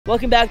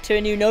Welcome back to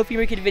a new No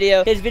Femur Kid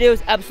video. His video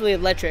is absolutely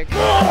electric.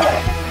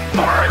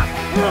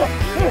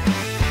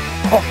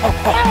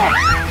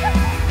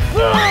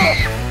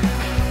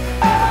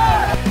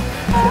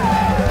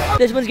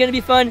 This one's gonna be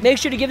fun. Make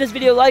sure to give this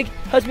video a like.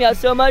 Helps me out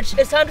so much.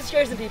 It's time to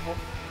scare some people.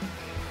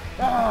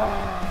 What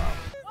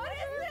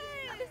is this?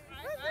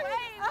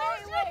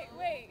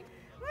 Wait.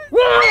 No,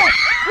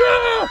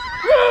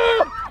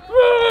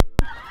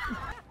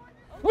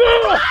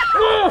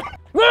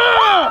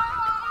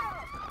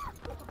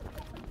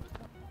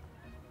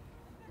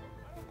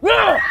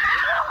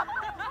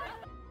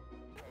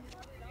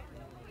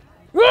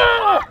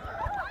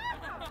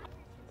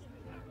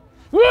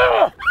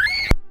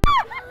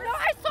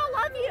 I still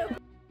love you.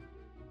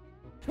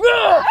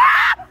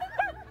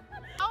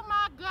 Oh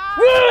my God.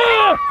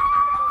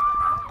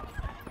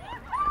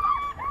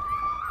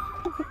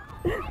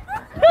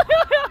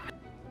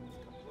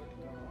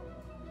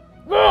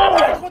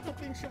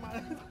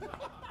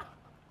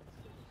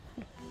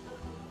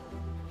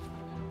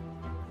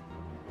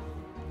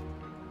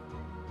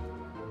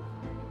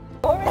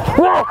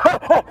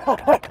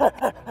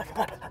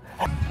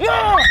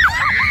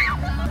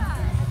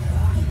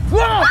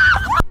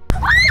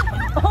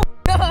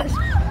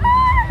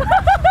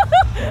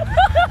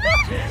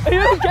 Are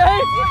you okay?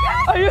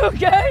 Are you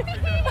okay?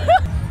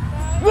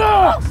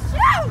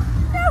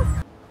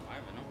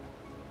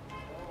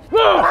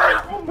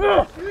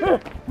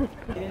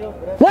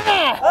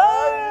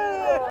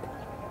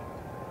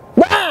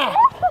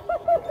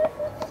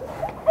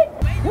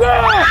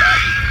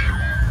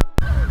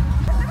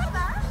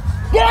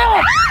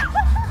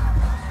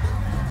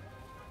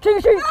 Trick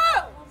or treat! I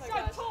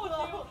told you.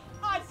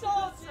 I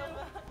told you.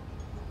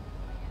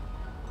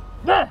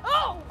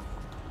 Oh!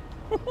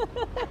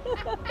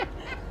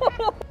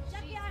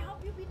 Chucky, I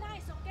hope you be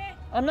nice, okay?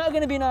 I'm not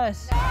gonna be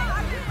nice.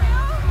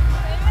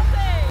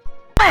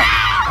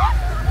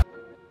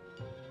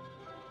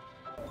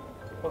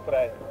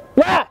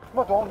 Yeah!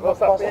 Lo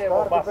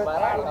sapevo,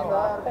 bastardo.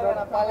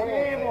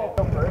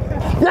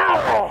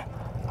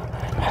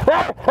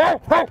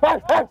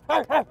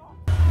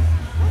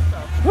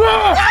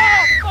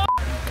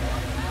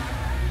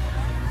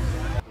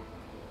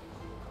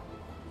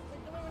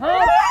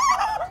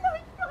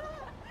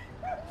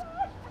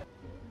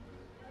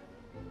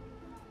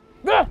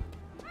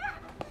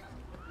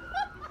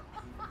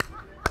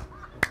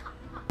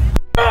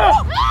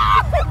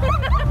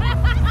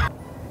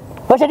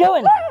 What you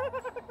doing?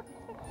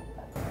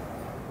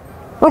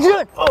 What you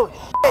doing? Oh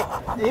shit,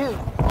 dude.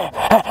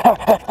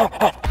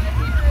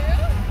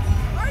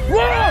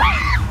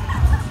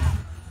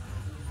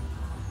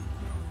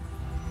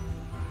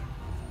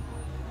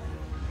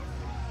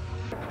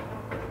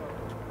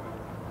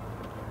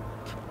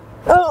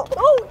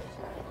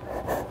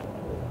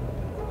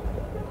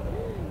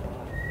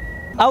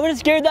 I would have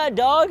scared that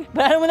dog,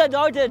 but I didn't want that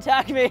dog to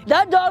attack me.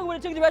 That dog would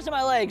have took the rest of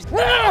my legs. No,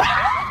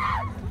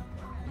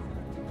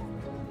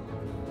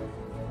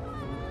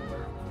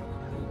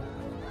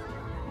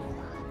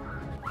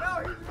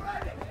 he's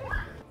running.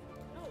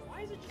 No,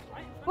 why is it just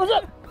right in front What's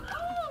up?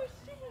 Oh,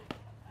 shit.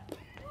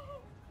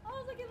 I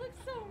was like, it looks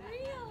so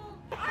real.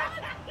 I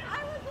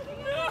was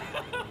looking at it.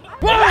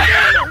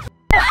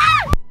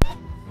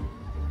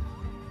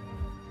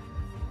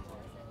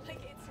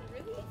 Like, it's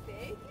really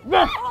big.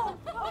 Oh,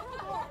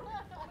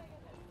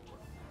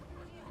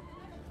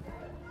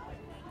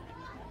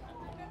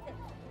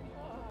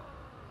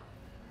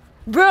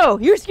 Bro,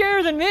 you're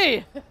scarier than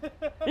me.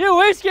 You're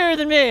way scarier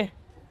than me.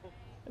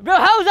 Bro,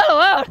 how is that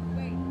allowed?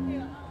 I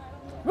knew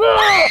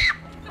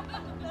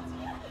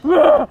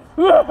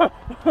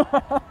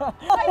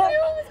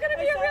it was gonna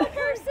be a real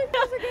person.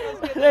 That was a good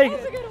one. Thank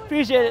you.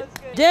 Appreciate it.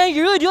 Dang,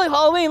 you really do like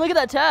Halloween. Look at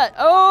that tat.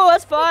 Oh,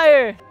 that's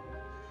fire.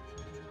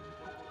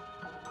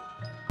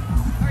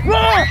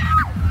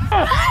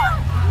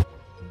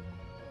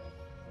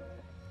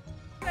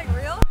 Like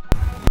real?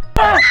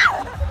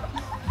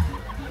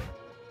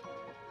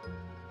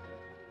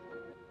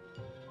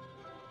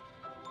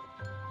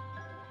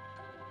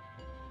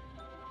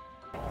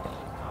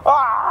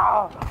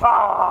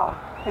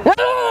 It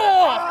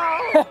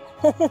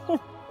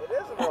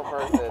is a real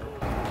person.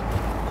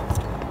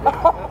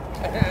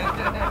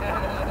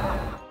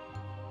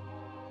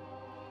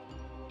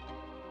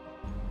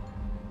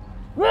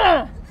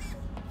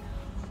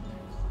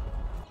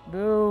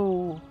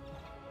 Boo.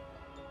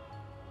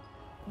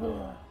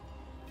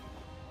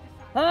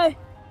 Hi.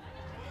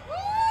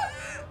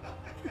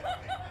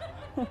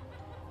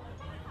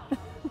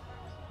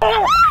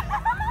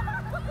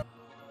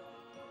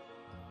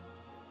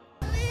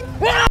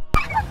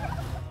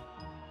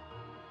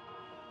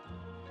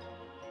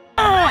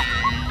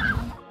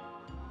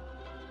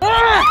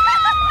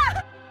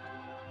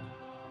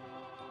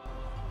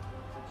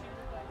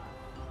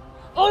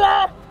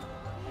 Hola.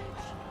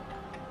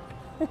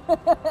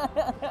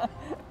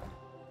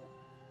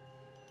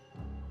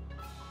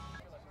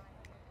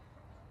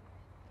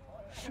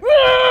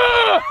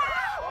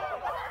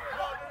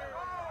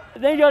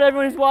 Thank you all to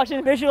everyone who's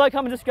watching. Make sure to like,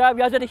 comment, subscribe.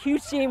 You guys had a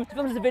huge team to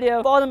film this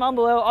video. Follow them down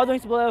below. All the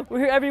links below. We're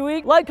here every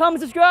week. Like,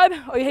 comment, subscribe.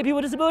 Or you hate people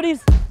with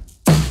disabilities.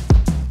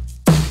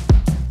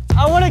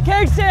 I want a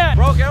cake stand.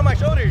 Bro, get on my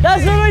shoulders.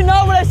 That's literally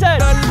not what I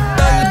said.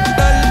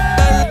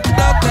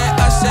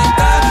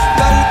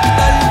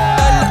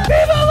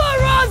 Viva la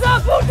raza,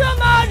 puta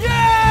madre!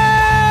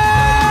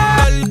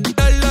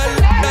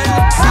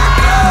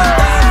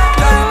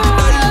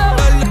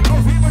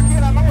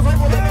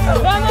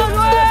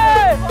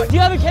 Do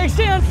you have a cake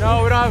stand?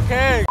 No, we don't have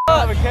cake. We don't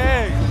have a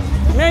cake.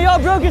 Man, y'all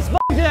broke as f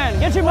then.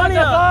 Get your money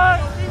up.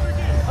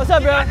 What's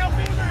up, bro?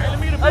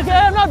 Okay,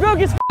 I'm not broke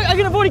as f. I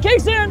can afford a cake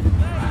stand.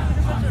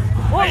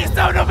 What? Hey,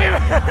 stop, no Femur.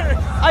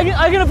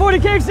 I can afford a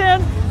cake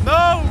stand.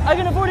 No. I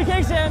can afford a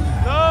cake stand.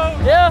 No.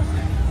 Yeah.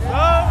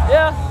 No.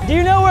 Yeah. Do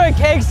you know where a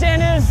cake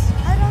stand is?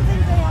 I don't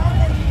think they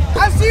have it.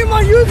 I've seen him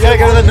on YouTube. You gotta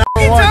go to the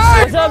number one.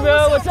 What's up,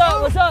 bro? What's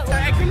up? What's up?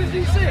 Hey, come to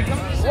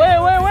D6. Where?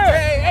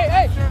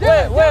 Hey.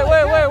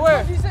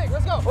 Where? D6,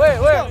 let's go.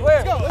 Where? Where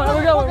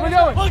we going? We're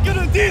going. Look at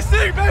the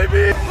D6,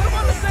 baby. Put him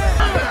on the stand.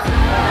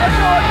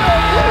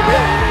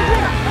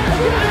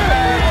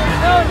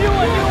 No, new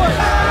one.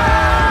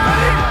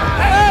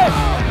 Hey,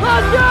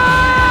 let's go!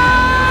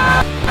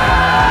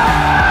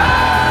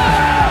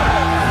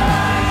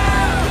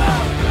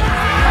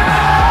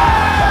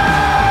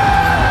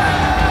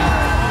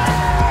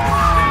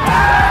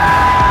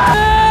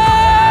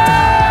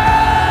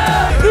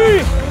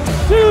 3,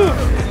 2,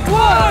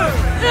 1.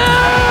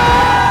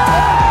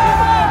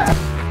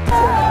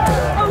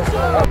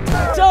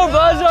 So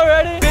buzzed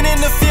already. Been in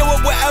the field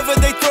with whatever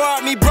they throw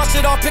at me. Brush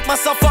it off, pick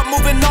myself up,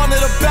 moving on to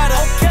the better.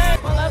 Okay.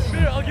 My last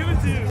beer, I'll give it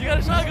to you. You got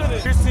a shotgun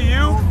it. Here's to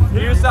you,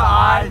 here's the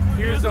eye,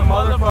 here's the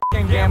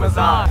motherfucking gamma's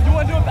eye. You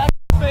wanna do it back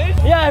to face?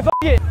 Yeah,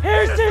 fuck it.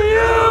 Here's to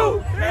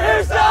you.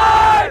 Here's to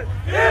I.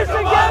 Here's to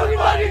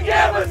fucking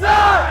gamma's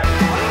eye.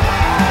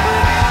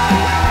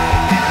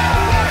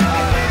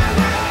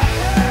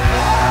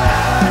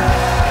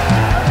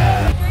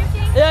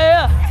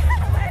 Yeah.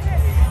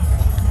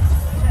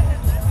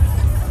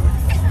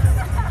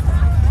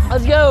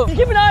 Let's go.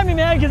 Keep an eye on me,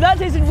 man, because that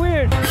tasted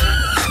weird.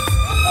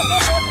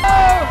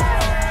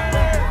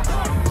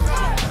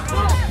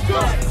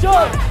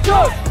 Jump.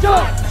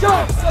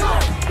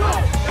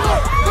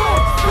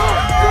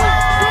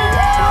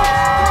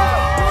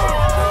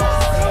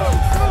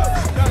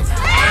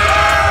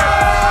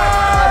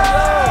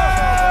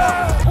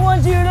 I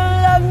want you to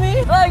love me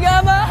like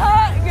I'm a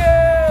hot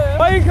girl.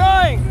 Why are you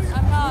crying?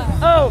 I'm not.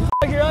 Oh,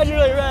 your eyes are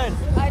really red.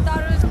 I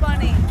thought it was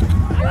funny.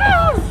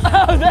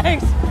 Oh,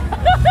 thanks.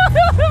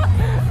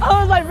 I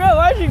was like, bro,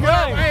 why are you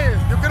crying? Hey,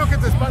 yo quiero que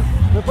te espantes.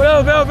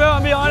 Bro,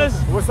 I'm being honest.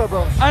 What's up,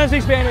 bro? I don't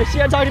speak Spanish. You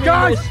gotta talk to me in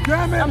Gosh, English.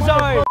 damn it, I'm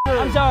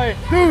sorry.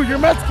 Dude, you're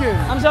Mexican.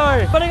 I'm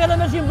sorry. But I got that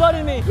Mexican blood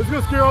in me. Let's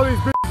go scare all these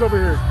bitches over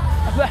here.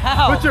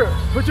 How?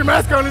 Put your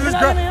mask on and just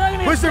grab.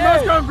 Put your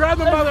mask on and grab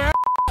them by their ass.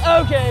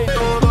 Okay.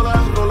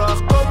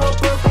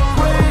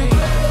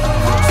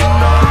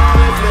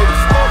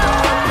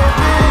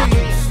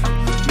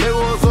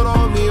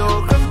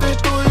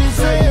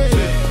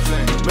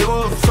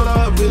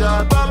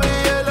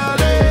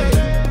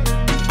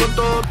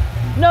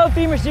 No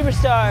Femur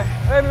superstar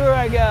everywhere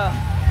I go.